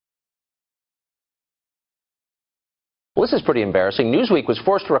Well, this is pretty embarrassing. Newsweek was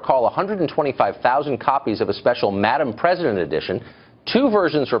forced to recall 125,000 copies of a special Madam President edition. 2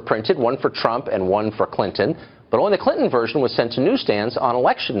 versions were printed, one for Trump and one for Clinton, but only the Clinton version was sent to newsstands on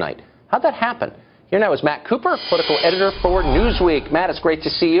election night. How'd that happen? Here now is Matt Cooper, political editor for Newsweek. Matt, it's great to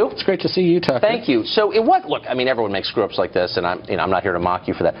see you. It's great to see you, Tucker. Thank you. So it was, look, I mean, everyone makes screw-ups like this, and I'm not here to mock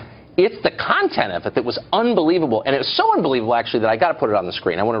you for that. It's the content of it that was unbelievable, and it was so unbelievable, actually, that I got to put it on the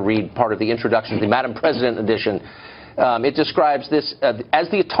screen. I want to read part of the introduction to the Madam President edition. It describes this as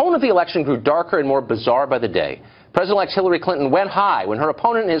the tone of the election grew darker and more bizarre by the day. President-elect Hillary Clinton went high when her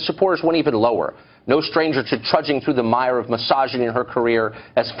opponent and his supporters went even lower. No stranger to trudging through the mire of misogyny in her career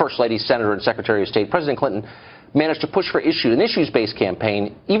as First Lady, Senator, and Secretary of State. President Clinton managed to push for an issues-based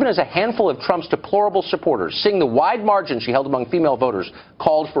campaign, even as a handful of Trump's deplorable supporters, seeing the wide margin she held among female voters,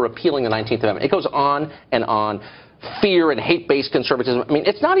 called for repealing the 19th Amendment. It goes on and on. Fear and hate-based conservatism. I mean,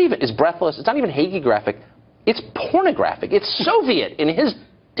 it's not even, it's breathless. It's not even hagiographic. It's pornographic. It's Soviet in his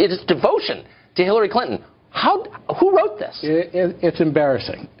devotion to Hillary Clinton. Who wrote this? It's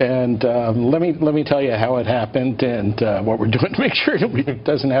embarrassing, and let me tell you how it happened and what we're doing to make sure it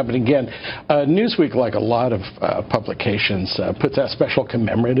doesn't happen again. Newsweek, like a lot of publications, puts out special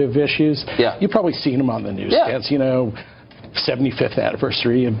commemorative issues. Yeah. You've probably seen them on the newsstands. Yeah. You know, 75th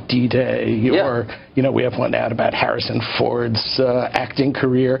anniversary of D-Day, yeah. Or, you know, we have one out about Harrison Ford's acting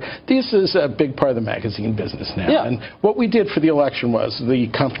career. This is a big part of the magazine business now. Yeah. And what we did for the election was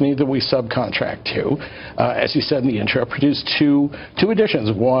the company that we subcontract to, as you said in the intro, produced two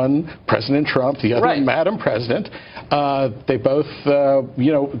editions. One, President Trump, the other, right. Madam President. They both,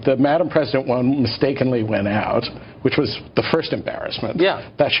 you know, the Madam President one mistakenly went out, which was the first embarrassment.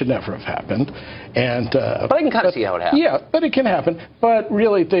 Yeah. That should never have happened. And but I can kind of see how it happened. Yeah, but it can happen. But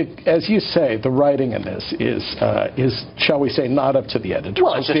really, as you say, the writing in this is, shall we say, not up to the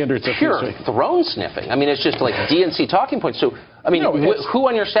editorial standards of pure throne sniffing. I mean, it's just like DNC talking points. So, I mean, who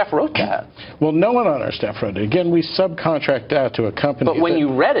on your staff wrote that? Well, no one on our staff wrote it. Again, we subcontract out to a company. But when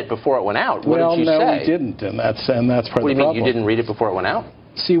you read it before it went out, what did you say? Well, no, we didn't, and that's part of the problem. What do you mean you didn't read it before it went out?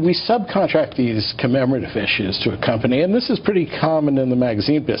 See, we subcontract these commemorative issues to a company, and this is pretty common in the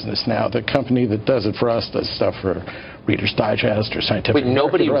magazine business now. The company that does it for us does stuff for Reader's Digest or Scientific American. Wait,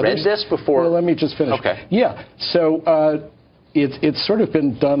 nobody read this before? Well, let me just finish. Okay. Yeah, so it's sort of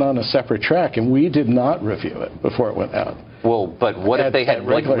been done on a separate track, and we did not review it before it went out. Well, but what if they had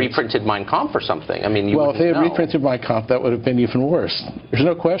like reprinted Mein Kampf or something? I mean, if they had reprinted Mein Kampf, that would have been even worse. There's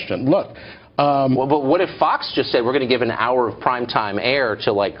no question. Look. Well, but what if Fox just said we're going to give an hour of primetime air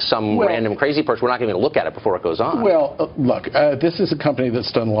to like some random crazy person? We're not going to look at it before it goes on. Well, look, this is a company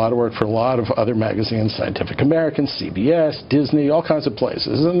that's done a lot of work for a lot of other magazines, Scientific American, CBS, Disney, all kinds of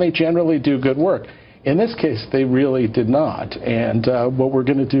places, and they generally do good work. In this case, they really did not. And what we're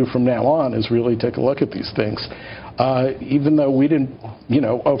going to do from now on is really take a look at these things. Even though we didn't, you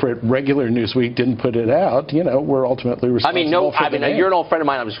know, over at regular Newsweek didn't put it out, you know, we're ultimately responsible for the name. You're an old friend of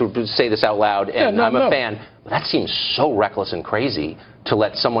mine. I'm just going to say this out loud, and I'm a fan. But that seems so reckless and crazy to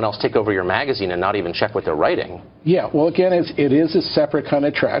let someone else take over your magazine and not even check what they're writing. Yeah, well, again, it is a separate kind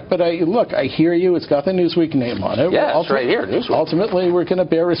of track. But look, I hear you. It's got the Newsweek name on it. Yeah, it's right here, Newsweek. Ultimately, we're going to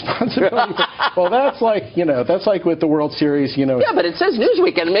bear responsibility. Well, that's like, you know, that's like with the World Series, you know. Yeah, but it says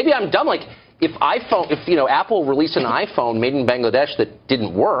Newsweek, and maybe I'm dumb. Like, if you know, Apple released an iPhone made in Bangladesh that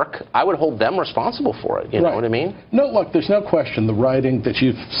didn't work, I would hold them responsible for it. You know what I mean? No, look, there's no question the writing that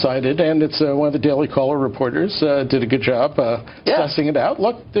you've cited, and it's one of the Daily Caller reporters did a good job sussing it out.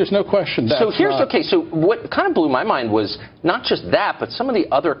 Look, there's no question. So So what kind of blew my mind was not just that, but some of the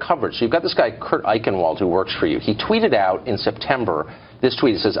other coverage. So you've got this guy Kurt Eichenwald who works for you. He tweeted out in September. This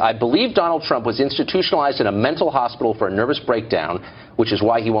tweet says, I believe Donald Trump was institutionalized in a mental hospital for a nervous breakdown, which is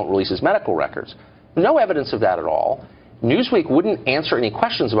why he won't release his medical records. No evidence of that at all. Newsweek wouldn't answer any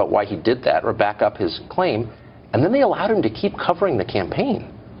questions about why he did that or back up his claim. And then they allowed him to keep covering the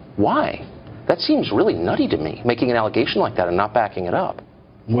campaign. Why? That seems really nutty to me, making an allegation like that and not backing it up.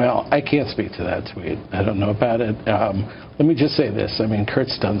 Well, I can't speak to that tweet. I don't know about it. Let me just say this. I mean,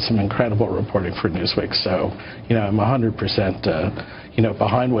 Kurt's done some incredible reporting for Newsweek, so, you know, I'm 100%, you know,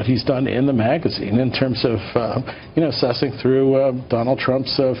 behind what he's done in the magazine in terms of, you know, sussing through Donald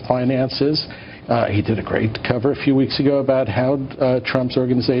Trump's finances. He did a great cover a few weeks ago about how Trump's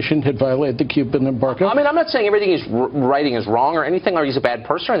organization had violated the Cuban embargo. I mean, I'm not saying everything he's writing is wrong or anything, or he's a bad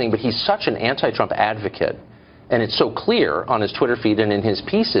person or anything, but he's such an anti-Trump advocate. And it's so clear on his Twitter feed and in his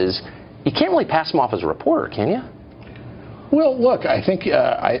pieces, you can't really pass him off as a reporter, can you? Well, look, I think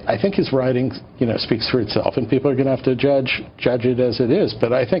his writing, you know, speaks for itself, and people are going to have to judge it as it is.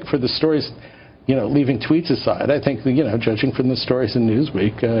 But I think for the stories, you know, leaving tweets aside, I think you know, judging from the stories in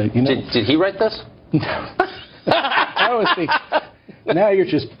Newsweek, you know, did he write this? No. I was thinking, now you're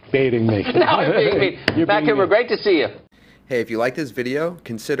just baiting me. Now I'm being me. Matt Kimber, great to see you. Hey, if you like this video,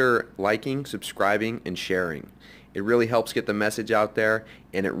 consider liking, subscribing, and sharing. It really helps get the message out there,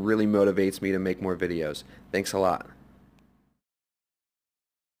 and it really motivates me to make more videos. Thanks a lot.